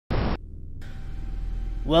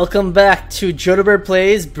Welcome back to Jodabird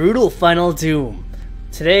Plays Brutal Final Doom.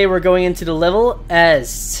 Today we're going into the level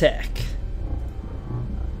Aztec.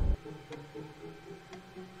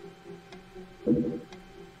 There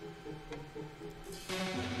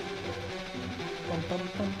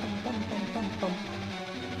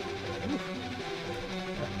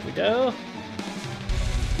we go.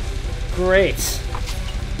 Great.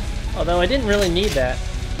 Although I didn't really need that.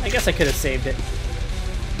 I guess I could have saved it.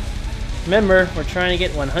 Remember, we're trying to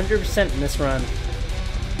get 100% in this run.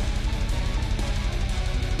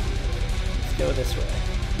 Let's go this way.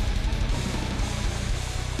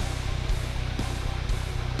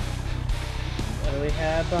 What do we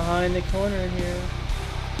have behind the corner here?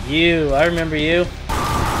 You, I remember you.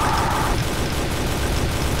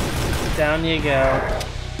 Down you go.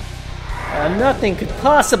 Nothing could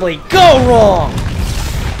possibly go wrong!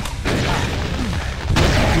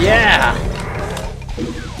 Yeah!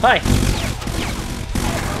 Hi!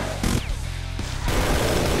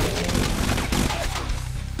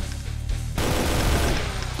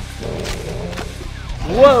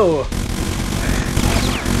 Whoa!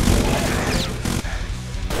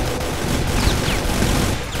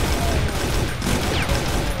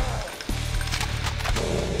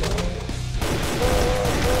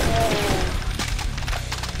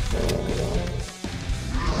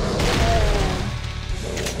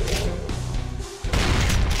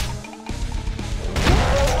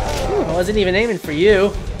 I wasn't even aiming for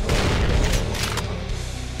you.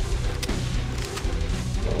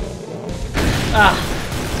 Ah!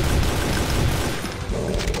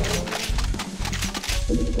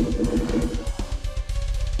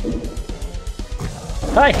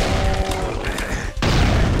 Hi!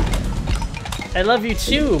 I love you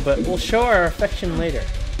too, but we'll show our affection later.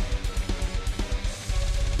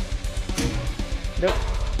 Nope.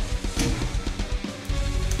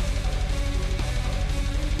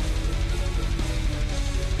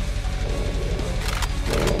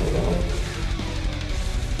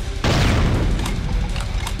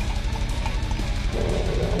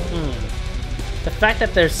 The fact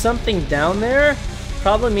that there's something down there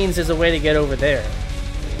probably means there's a way to get over there.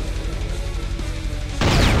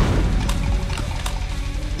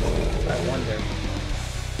 I wonder.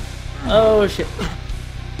 Oh shit.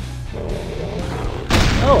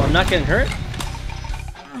 Oh, I'm not getting hurt?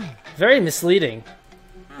 Very misleading.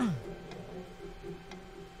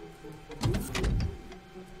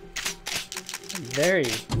 Very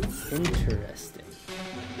interesting.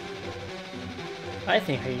 I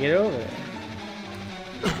think I can get over there.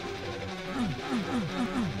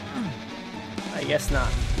 I guess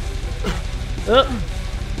not. Oh.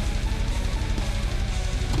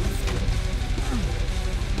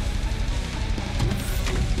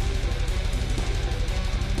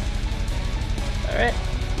 Alright.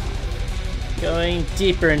 Going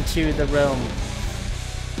deeper into the realm.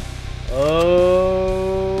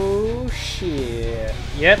 Oh shit.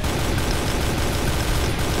 Yep.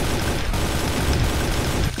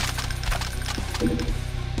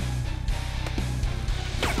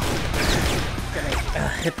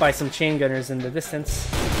 Hit by some chain gunners in the distance.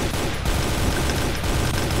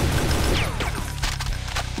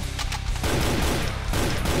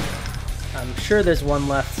 I'm sure there's one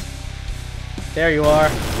left. There you are.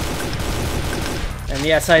 And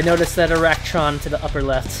yes, I noticed that Aractron to the upper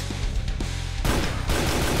left.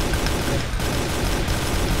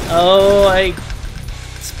 Oh, I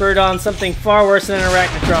spurred on something far worse than an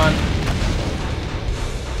Arachnotron.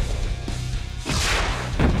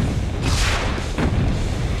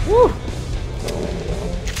 Woo!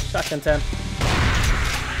 Shotgun 10.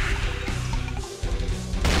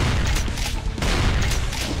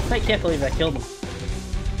 I can't believe that killed him.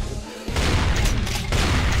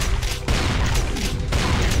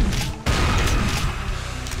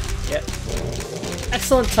 Yep.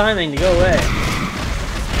 Excellent timing to go away.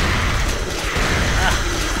 Ah.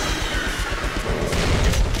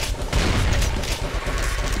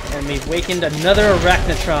 And we've wakened another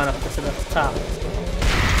Arachnotron up to the top.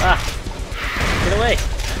 Ah! Get away!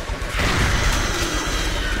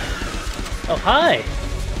 Oh, hi!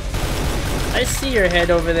 I see your head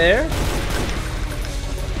over there.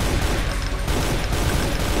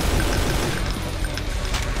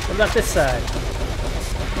 What about this side?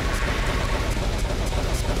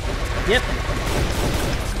 Yep.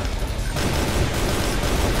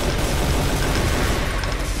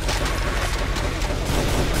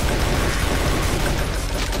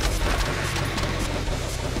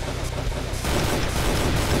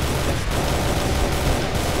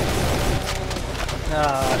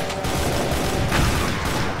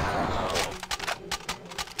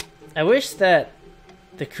 I wish that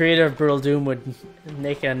the creator of Brutal Doom would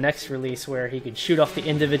make a next release where he could shoot off the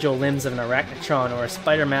individual limbs of an Arachnotron or a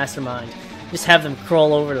spider mastermind. Just have them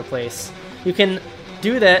crawl over the place. You can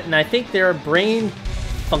do that, and I think there are brain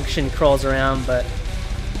function crawls around, but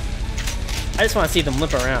I just want to see them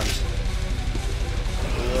limp around.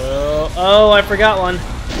 Oh, I forgot one.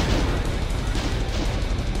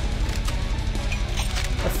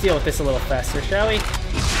 Let's deal with this a little faster, shall we?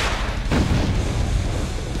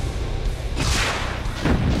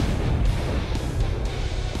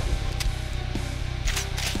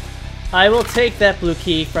 I will take that blue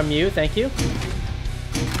key from you, thank you.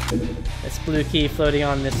 This blue key floating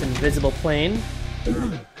on this invisible plane.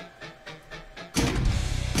 Alright,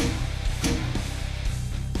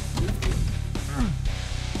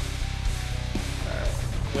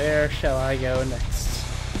 where shall I go next?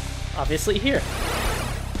 Obviously here.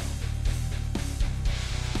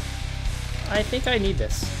 I think I need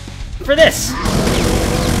this. For this!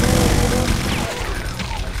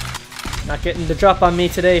 Not getting the drop on me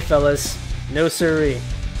today, fellas. No siree.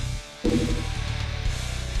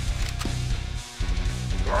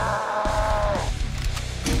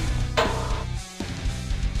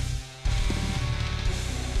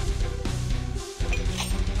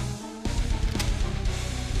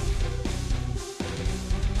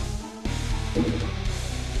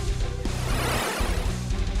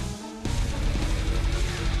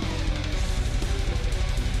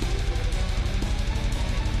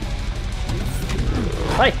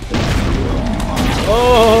 Hi!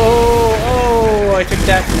 Oh, I took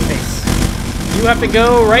that to the face. You have to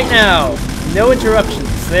go right now. No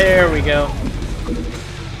interruptions. There we go.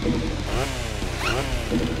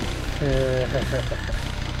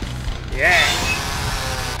 Yeah!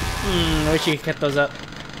 I wish you could get those up.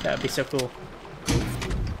 That would be so cool.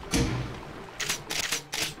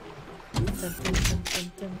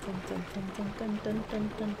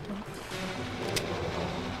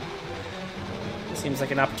 Seems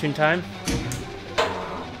like an opportune time.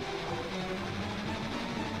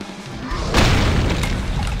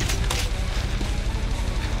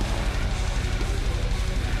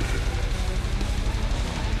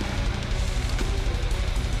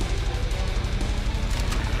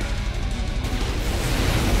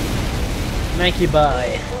 Thank you,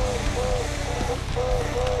 bye.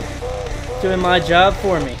 Doing my job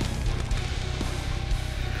for me.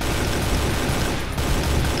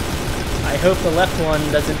 I hope the left one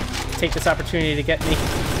doesn't take this opportunity to get me.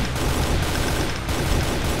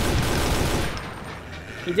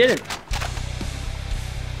 He didn't.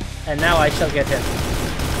 And now I shall get him.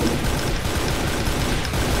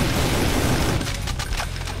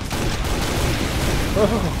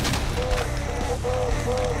 Whoa.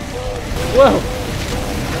 Whoa!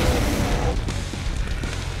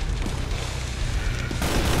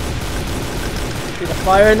 See the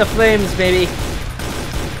fire and the flames, baby.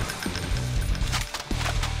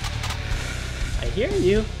 I hear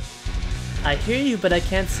you. I hear you, but I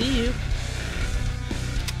can't see you.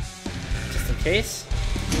 Just in case.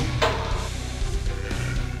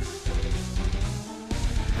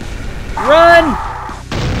 Run!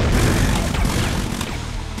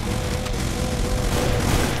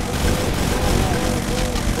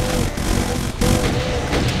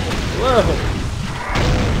 Whoa!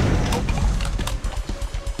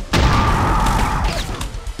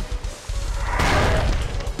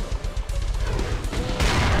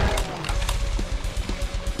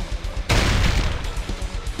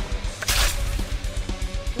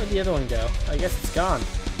 Where'd the other one go? I guess it's gone.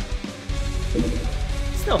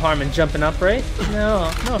 It's no harm in jumping up, right?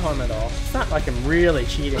 No harm at all. It's not like I'm really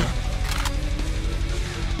cheating.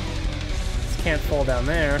 Just can't fall down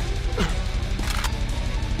there.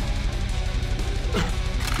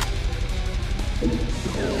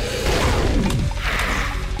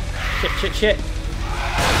 Shit.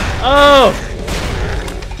 Oh!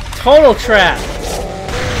 Total trap!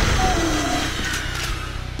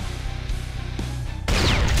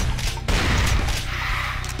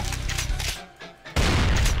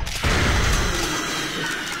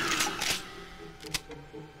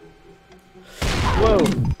 Whoa!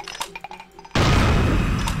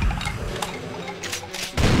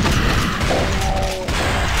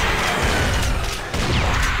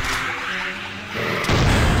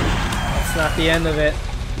 Not the end of it.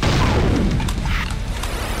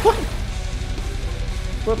 What?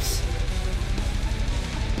 Whoops.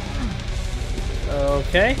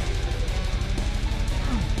 Okay.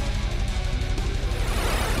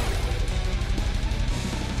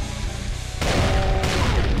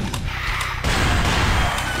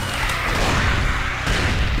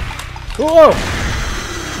 Whoa!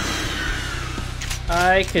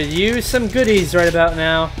 I could use some goodies right about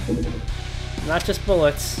now. Not just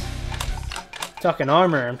bullets. I'm talking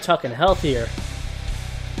armor, I'm talking health here.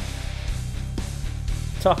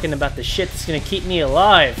 I'm talking about the shit that's gonna keep me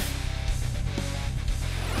alive.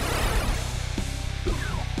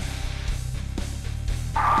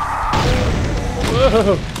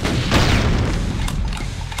 Whoa!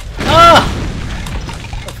 Ah!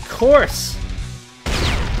 Of course!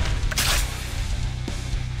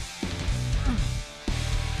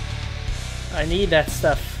 I need that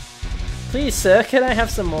stuff. Please, sir, can I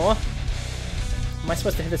have some more? Am I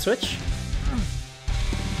supposed to hit the switch?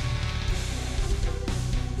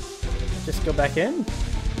 Just go back in?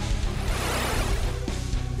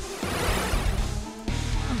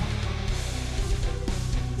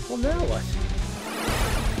 Well, now what?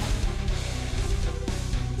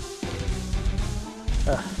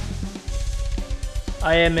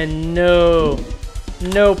 I am in no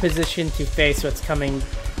position to face what's coming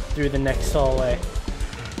through the next hallway.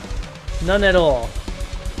 None at all.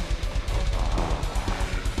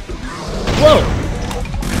 Whoa!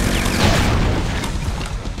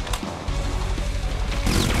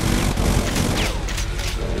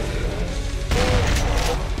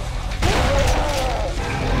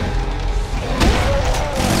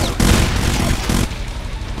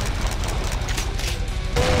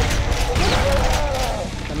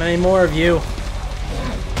 How many more of you?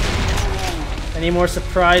 Any more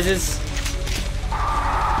surprises?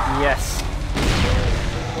 Yes.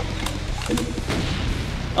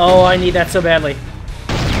 Oh, I need that so badly.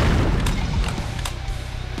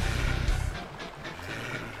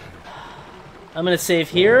 I'm gonna save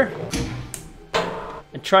here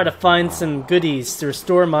and try to find some goodies to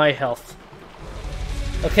restore my health.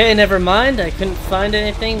 Okay, never mind. I couldn't find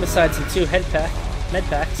anything besides some 2 med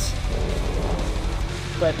packs.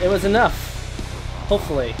 But it was enough.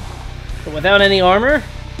 Hopefully. But without any armor,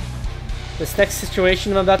 this next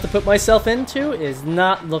situation I'm about to put myself into is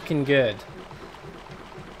not looking good.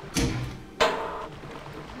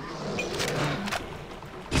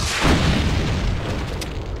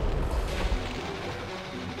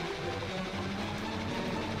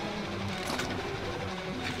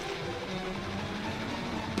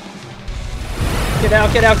 Get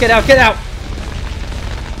out, get out, get out, get out!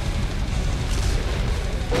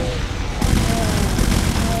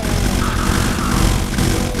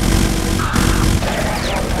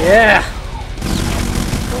 Yeah!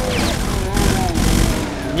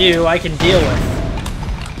 You, I can deal with.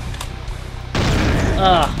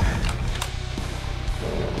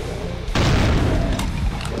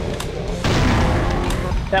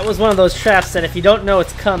 That was one of those traps that if you don't know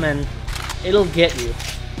it's coming, it'll get you.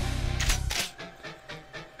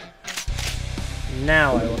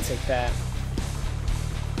 Now I will take that.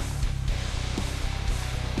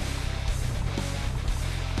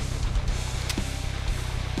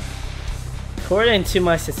 According to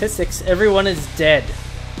my statistics, everyone is dead.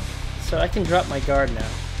 So I can drop my guard now.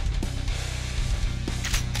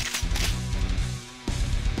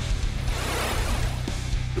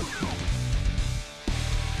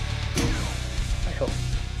 I hope.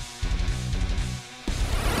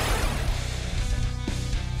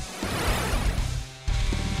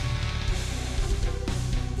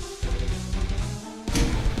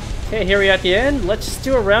 Okay, here we are at the end. Let's just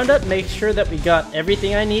do a roundup, make sure that we got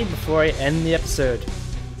everything I need before I end the episode.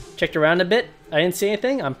 Checked around a bit, I didn't see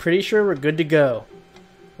anything, I'm pretty sure we're good to go.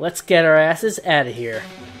 Let's get our asses out of here.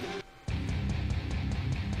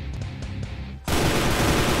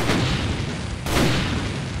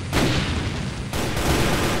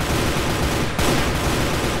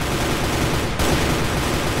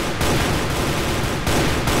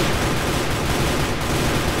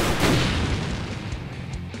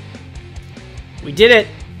 We did it!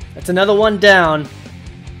 That's another one down.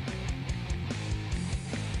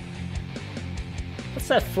 What's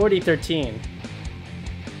that 40-13?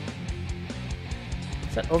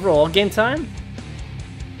 Is that overall game time?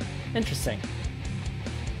 Interesting.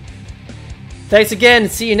 Thanks again,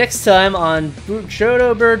 and see you next time on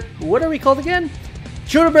Jotobird. What are we called again?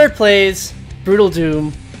 Jotobird Plays Brutal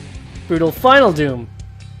Doom. Brutal Final Doom.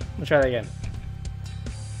 Let's try that again.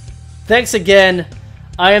 Thanks again.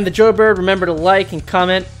 I am the Jotobird. Remember to like and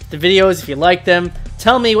comment the videos if you like them.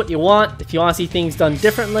 Tell me what you want, if you want to see things done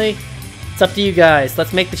differently. It's up to you guys.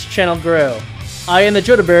 Let's make this channel grow. I am the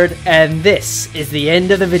Jotobird, and this is the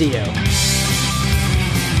end of the video.